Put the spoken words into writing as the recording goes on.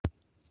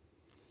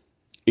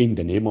In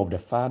the name of the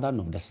Father, and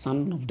of the Son,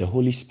 and of the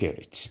Holy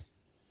Spirit.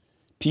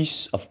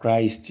 Peace of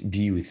Christ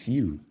be with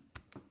you.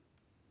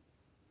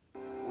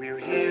 We're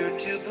here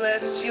to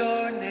bless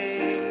your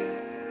name,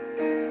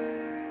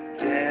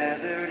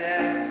 gathered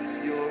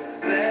as your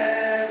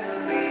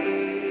family,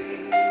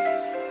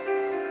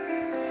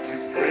 to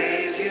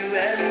praise you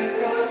and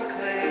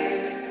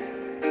proclaim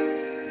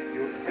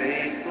your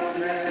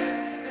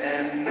faithfulness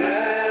and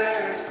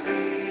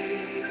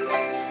mercy.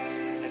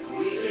 And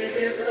we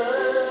give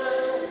love.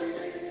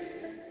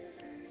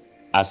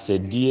 As a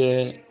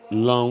deer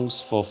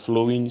longs for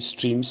flowing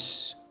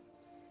streams,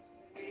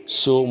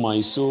 so my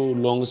soul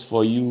longs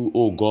for you,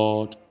 O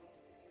God.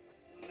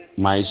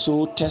 My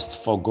soul thirsts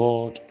for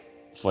God,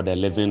 for the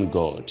living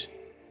God.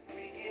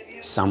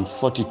 Psalm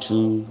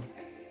 42,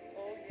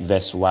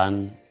 verse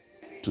 1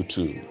 to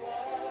 2.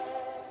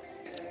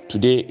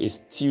 Today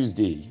is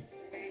Tuesday,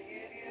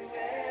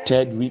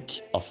 third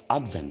week of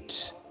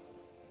Advent.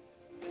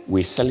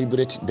 We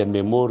celebrate the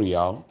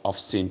memorial of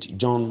St.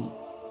 John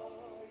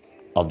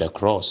of the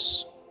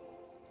Cross.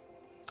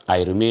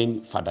 I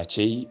remain Father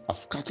Chei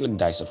of Catholic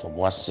Diocese of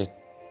Obuasi.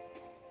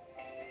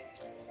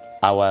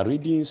 Our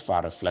readings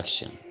for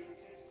reflection.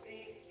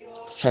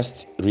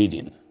 First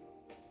reading,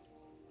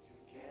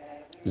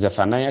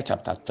 Zephaniah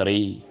chapter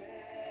 3,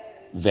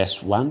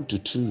 verse 1 to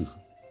 2.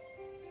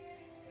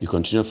 We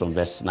continue from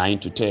verse 9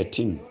 to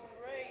 13.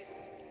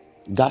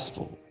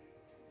 Gospel,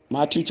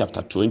 Matthew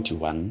chapter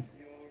 21,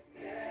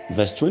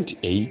 verse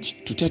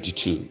 28 to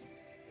 32.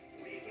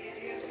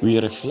 We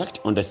reflect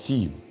on the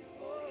theme,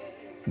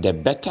 the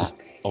better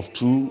of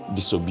two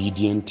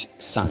disobedient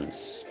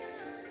sons.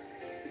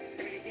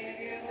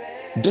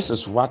 This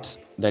is what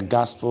the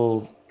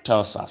gospel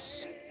tells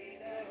us.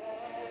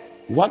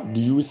 What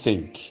do you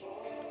think?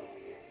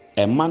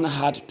 A man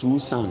had two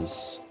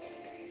sons.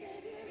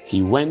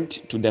 He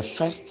went to the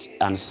first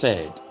and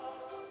said,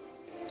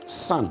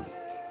 "Son,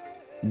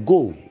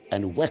 go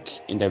and work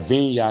in the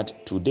vineyard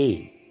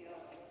today."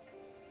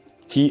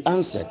 He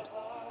answered,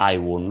 "I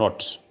will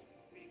not."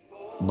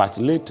 But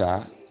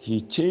later he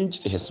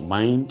changed his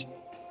mind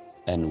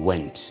and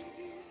went.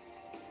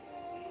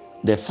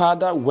 The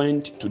father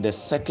went to the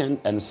second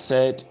and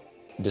said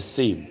the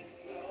same.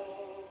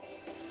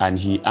 And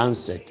he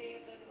answered,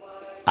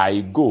 "I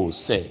go,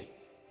 sir."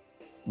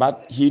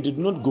 But he did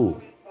not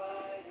go.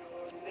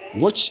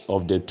 Which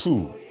of the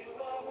two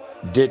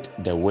did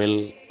the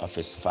will of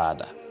his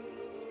father?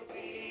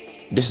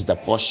 This is the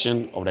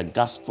portion of the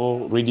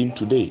gospel reading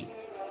today.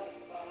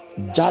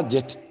 Judge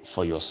it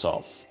for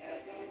yourself.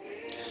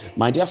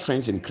 My dear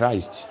friends in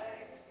Christ,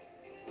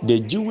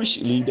 the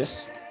Jewish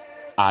leaders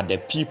are the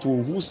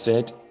people who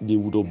said they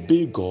would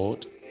obey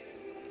God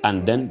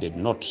and then did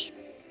not.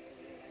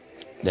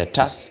 The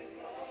tax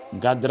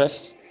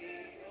gatherers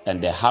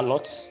and the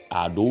harlots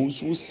are those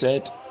who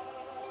said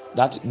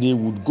that they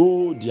would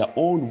go their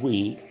own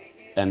way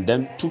and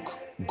then took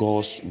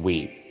God's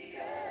way.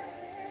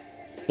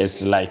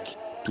 It's like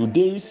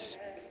today's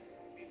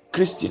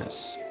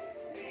Christians.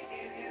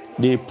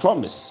 They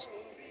promise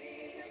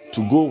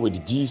to go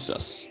with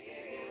Jesus,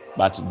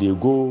 but they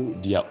go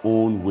their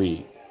own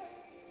way.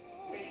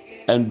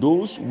 And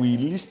those we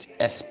least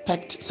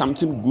expect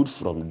something good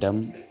from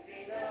them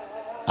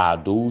are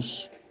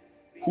those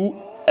who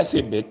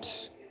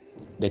exhibit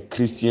the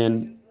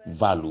Christian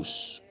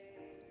values.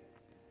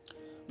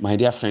 My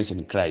dear friends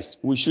in Christ,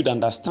 we should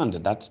understand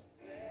that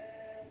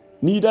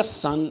neither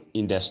son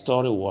in the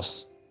story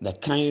was the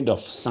kind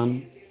of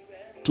son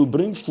to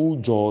bring full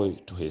joy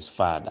to his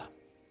father.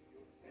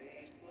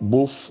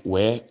 Both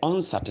were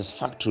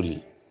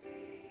unsatisfactory,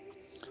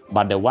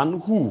 but the one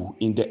who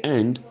in the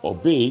end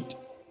obeyed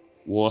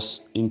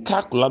was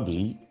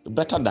incalculably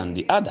better than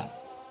the other.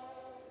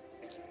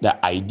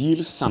 The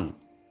ideal son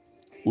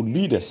would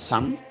be the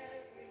son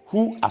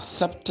who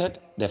accepted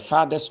the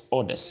father's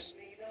orders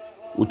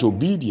with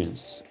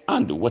obedience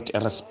and with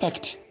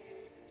respect,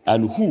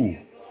 and who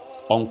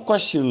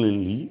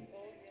unquestioningly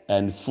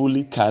and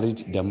fully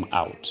carried them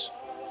out.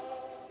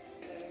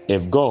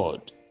 If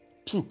God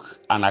took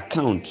an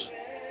account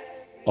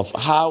of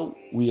how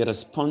we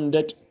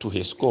responded to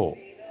his call,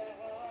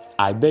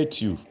 I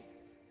bet you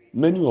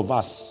many of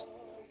us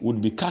would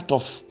be cut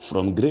off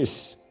from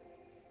grace.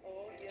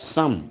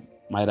 Some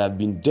might have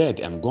been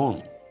dead and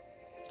gone.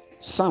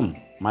 Some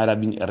might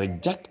have been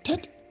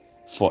rejected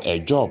for a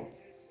job,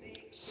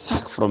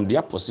 sacked from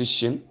their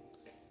position,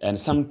 and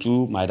some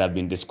too might have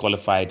been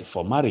disqualified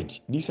for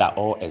marriage. These are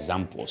all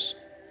examples.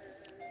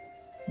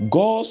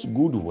 God's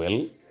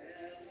goodwill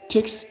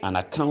takes an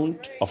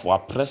account of our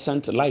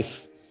present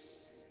life,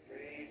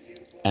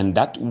 and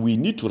that we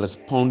need to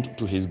respond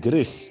to his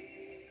grace.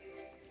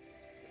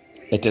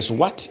 It is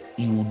what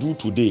you do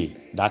today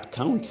that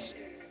counts.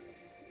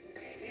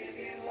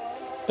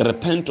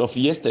 Repent of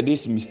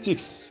yesterday's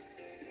mistakes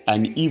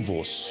and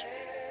evils,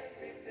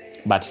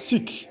 but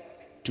seek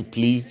to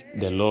please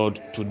the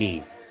Lord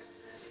today.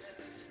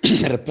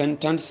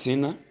 Repentant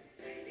sinner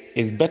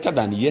is better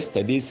than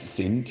yesterday's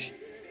saint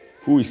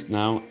who is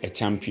now a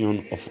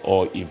champion of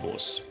all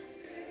evils.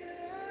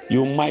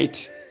 You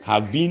might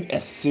have been a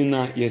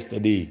sinner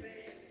yesterday,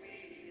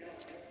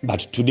 but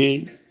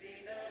today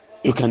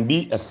you can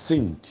be a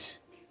saint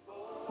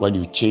when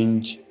you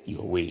change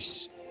your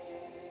ways.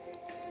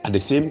 At the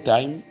same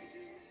time,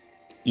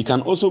 you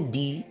can also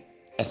be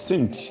a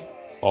saint,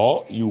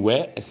 or you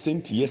were a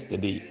saint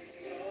yesterday,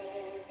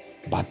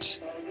 but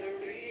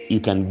you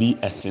can be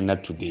a sinner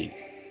today.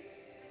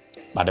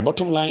 But the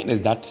bottom line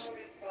is that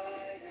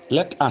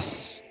let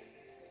us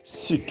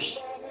seek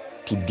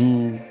to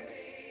do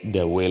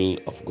the will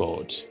of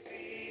God.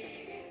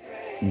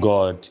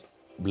 God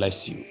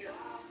bless you.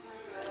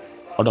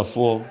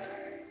 Odofo,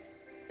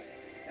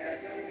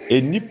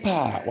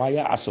 enipa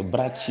waya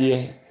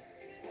asobrachie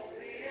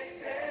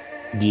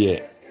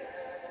die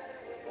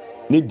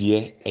ne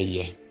die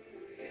eye.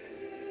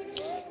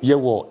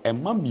 Yewo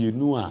emma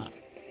mienu a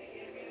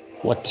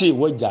wote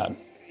wagya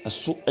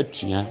so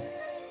atua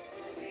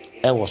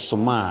ewo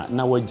soma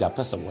na wagya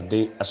pesa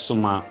wode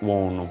asoma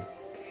won no.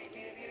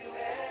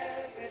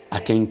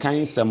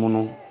 Akenkan sem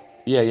no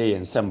ye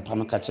nsem pa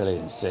no ka kire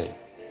nse.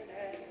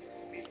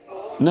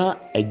 Na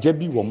agya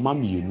bi wo ma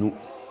mienu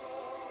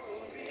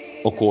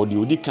okodi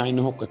odi kan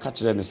ne ho ka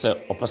kire ne se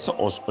opese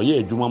oye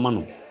adwuma ma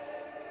no.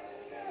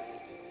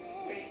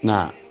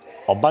 Na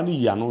oba no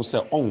ya no se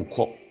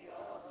onko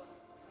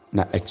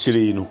na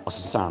akire no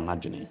osesa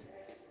anadwene.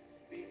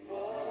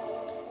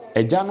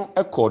 Agya no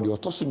ekodi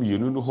otoso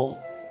mienu no ho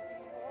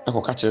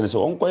ekoka kire ne se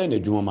onko ye na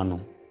adwuma ma no.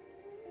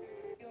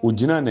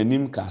 Ogina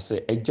nanim ka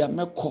se agya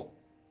meko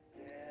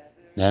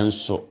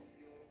nanso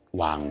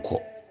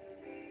wanko.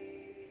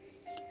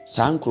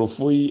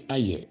 Sankrofo yi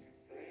aye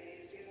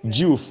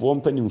Jiwfo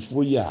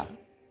mpanimfo yi a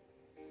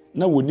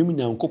na wonim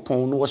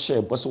Nyankopɔn no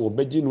wɔhyɛ bɔ sɛ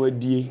wɔbɛgye no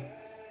adie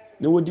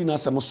na wodi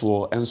n'asɛm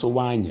so enso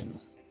wanyɛ no.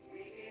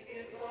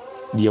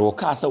 Die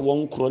wɔka sɛ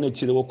wɔn koro na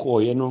kyire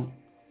wɔkɔɔyɛ no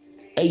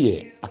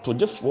ɛyɛ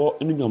atodefo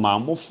ne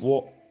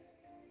nnwamaamofo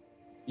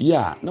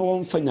ya na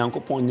wɔmfa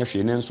Nyankopɔn nyɛ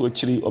hwee na enso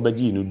akyiri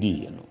ɔbɛgye no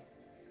diiɛ no.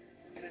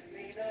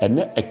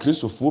 Ɛnɛ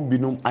akristofo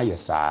binom ayɛ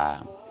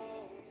saa.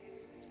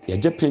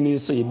 Yɛgye peni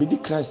sɛ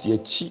yɛbɛdi Christ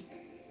akyi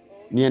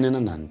ne ne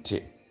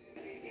nante.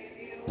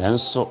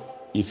 Nanso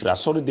ifira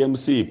sɔre dem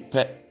sɛ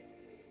pɛ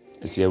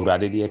sɛ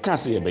Awurade de yɛka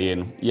sɛ yɛbɛyɛ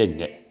no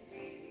yɛnyɛ.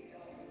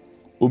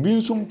 Obi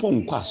nso mpo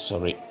nkɔ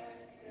asɔre.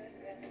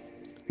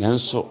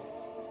 Nanso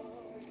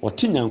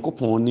ɔte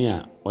Nyankopɔn ne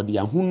a ɔde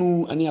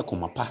ahunu ane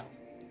akoma pa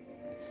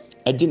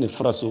agye ne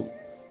fra so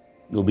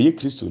na obɛyɛ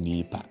Kristo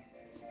ni pa.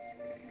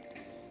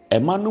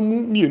 Ɛma no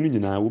mu mienu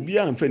nyinaa obi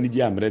a mfa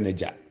nigye amrɛ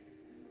n'agya.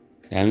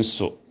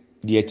 Nanso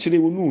de akyire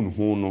wo nu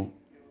ho no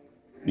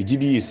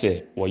megidi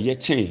sɛ wɔyɛ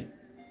kyɛn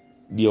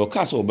de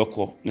ɔka sɛ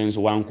ɔbɛkɔ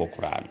nanso wankɔ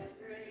koraa no.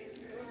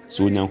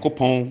 So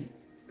Onyankopɔn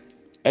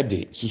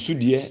ɛde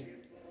susudie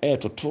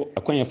ɛtoto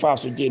akwan yɛfa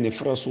so gye ne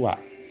fra so a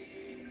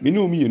me ne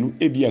omienu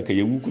ebi aka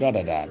yɛwu kura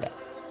dadaada.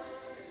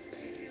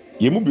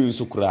 Yɛmu bi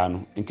nso koraa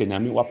no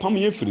nkanyame wapam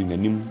yɛfiri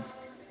n'anim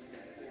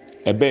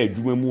ɛbɛ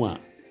adwuma mu a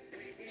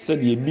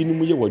sɛdeɛ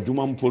ebinom yɛ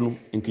w'adwuma mpo no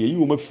nka yɛyi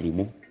wɔn afiri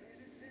mu.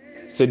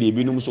 Sɛdeɛ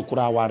ebinom nso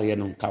koraa ware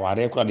no ka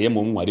ware koraa de yɛ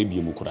ma wɔn ware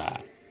bi mu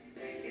koraa.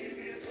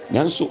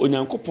 Nanso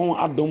Onyankopɔn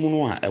adom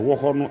no a ɛwɔ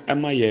hɔ no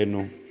ɛma yɛn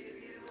no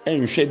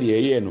ɛnhwɛ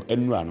deɛ ɛyɛ no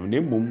ɛnura no na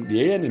mmom deɛ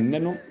ɛyɛ ne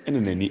nnɛ no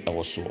ɛne n'ani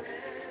ɛwɔ so.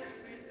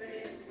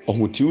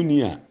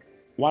 Ɔhotiwni a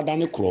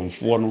wadane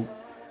korɔmfoɔ no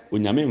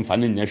onyame mfa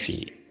ne nya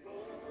hwee.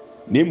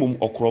 Na mmom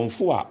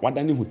ɔkorɔmfo a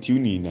wadane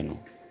hotiwni ne no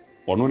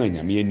ɔno na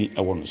nyame ani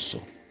ɛwɔ no so.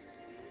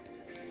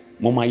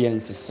 Moma yɛn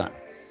sesa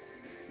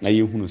na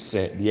yɛhunu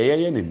sɛ deɛ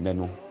ɛyɛ ne nnɛ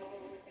no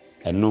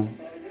ɛno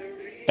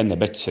ɛna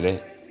bɛkyerɛ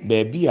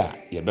baabi a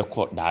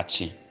yɛbɛkɔ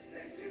daakye.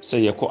 Sɛ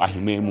yɛkɔ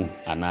ahema mu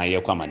anaa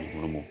yɛkɔ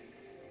amanehunu mu.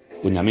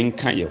 Onyame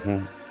nka yɛ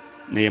ho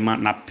na yɛma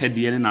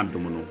n'apɛdeɛ ne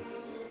n'adom no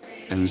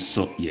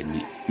enso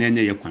yɛni na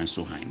ɛnyɛ yɛ kwan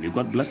so han. May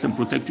God bless and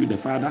protect you, the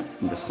Father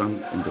and the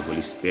Son and the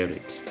Holy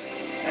Spirit.